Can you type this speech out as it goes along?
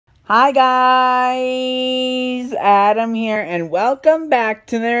Hi guys, Adam here and welcome back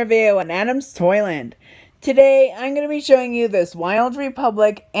to another video on Adam's Toyland. Today I'm going to be showing you this Wild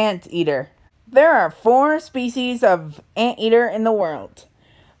Republic anteater. There are 4 species of anteater in the world.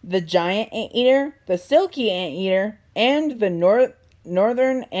 The giant anteater, the silky anteater, and the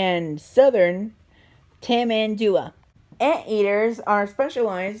northern and southern tamandua. Anteaters are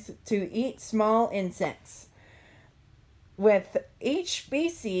specialized to eat small insects, with each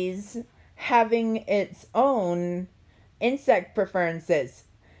species having its own insect preferences.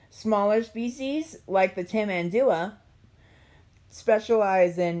 Smaller species, like the tamandua,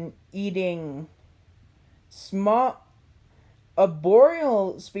 specialize in eating small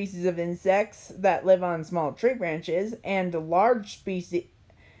arboreal species of insects that live on small tree branches, and large species,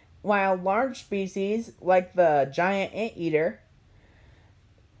 like the giant anteater,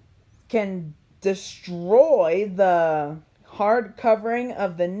 can destroy the hard covering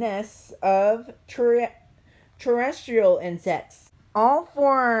of the nests of terrestrial insects. All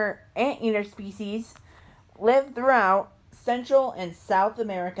 4 anteater species live throughout Central and South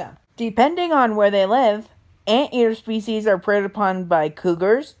America. Depending on where they live, anteater species are preyed upon by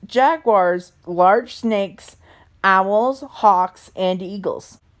cougars, jaguars, large snakes, owls, hawks, and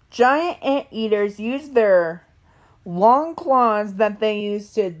eagles. Giant anteaters use their long claws that they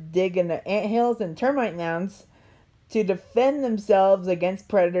use to dig into anthills and termite mounds to defend themselves against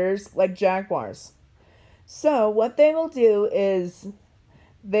predators like jaguars. So what they will do is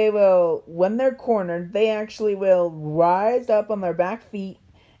when they're cornered, they actually will rise up on their back feet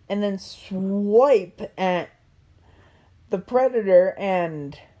and then swipe at the predator,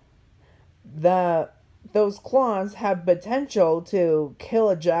 and those claws have potential to kill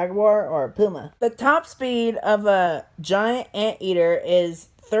a jaguar or a puma. The top speed of a giant anteater is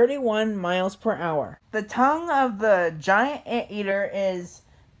 31 miles per hour. The tongue of the giant anteater is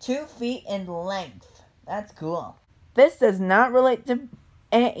 2 feet in length. That's cool. This does not relate to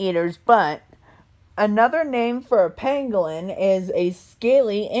anteaters, but another name for a pangolin is a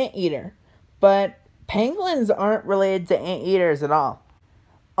scaly anteater. But pangolins aren't related to anteaters at all.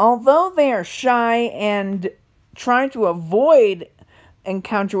 Although they are shy and trying to avoid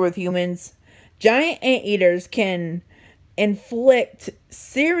encounter with humans, giant anteaters can inflict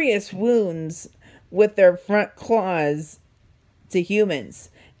serious wounds with their front claws to humans,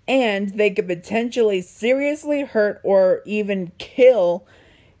 and they could potentially seriously hurt or even kill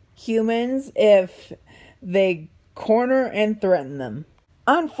humans if they corner and threaten them.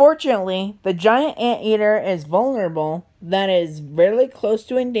 Unfortunately, the giant anteater is vulnerable. That is really close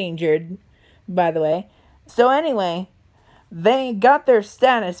to endangered, by the way. So anyway, they got their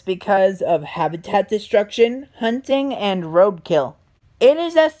status because of habitat destruction, hunting, and roadkill. It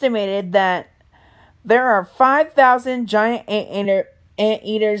is estimated that there are 5,000 giant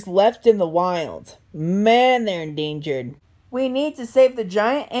anteaters left in the wild. Man, they're endangered. We need to save the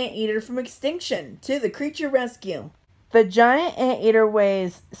giant anteater from extinction. To the creature rescue. The giant anteater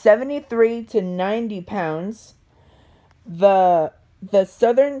weighs 73 to 90 pounds. The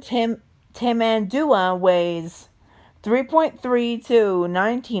southern tamandua weighs 3.3 to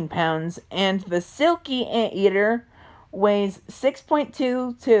 19 pounds, and the silky anteater weighs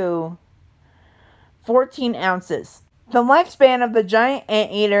 6.2 to 14 ounces. The lifespan of the giant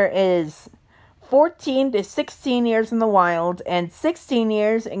anteater is 14 to 16 years in the wild and 16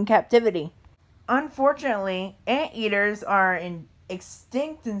 years in captivity. Unfortunately, anteaters are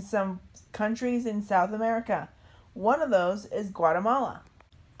extinct in some countries in South America. One of those is Guatemala.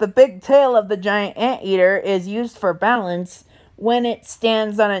 The big tail of the giant anteater is used for balance when it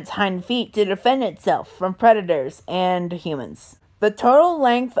stands on its hind feet to defend itself from predators and humans. The total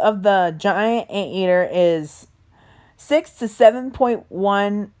length of the giant anteater is 6 to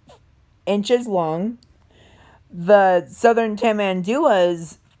 7.1 inches long. The southern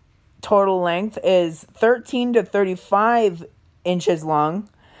tamandua's total length is 13 to 35 inches long,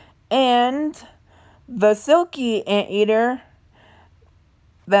 and the silky anteater,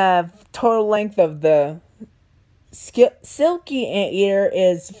 the total length of the silky anteater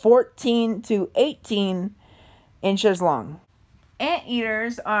is 14 to 18 inches long.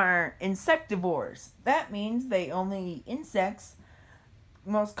 Anteaters are insectivores. That means they only eat insects,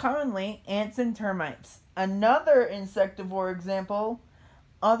 most commonly ants and termites. Another insectivore example,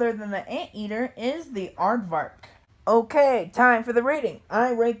 other than the anteater, is the aardvark. Okay, time for the rating.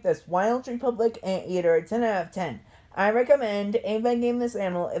 I rate this Wild Republic anteater a 10 out of 10. I recommend anybody name this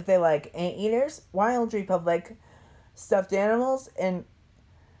animal if they like anteaters, Wild Republic, stuffed animals, and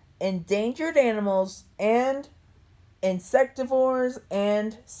endangered animals, and insectivores,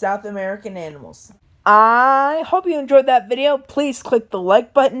 and South American animals. I hope you enjoyed that video. Please click the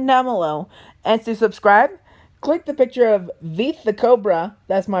like button down below. And to subscribe, click the picture of Veeth the Cobra,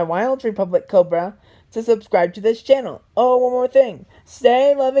 that's my Wild Republic Cobra, to subscribe to this channel. Oh, one more thing.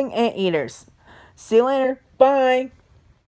 Stay loving anteaters. See you later. Bye.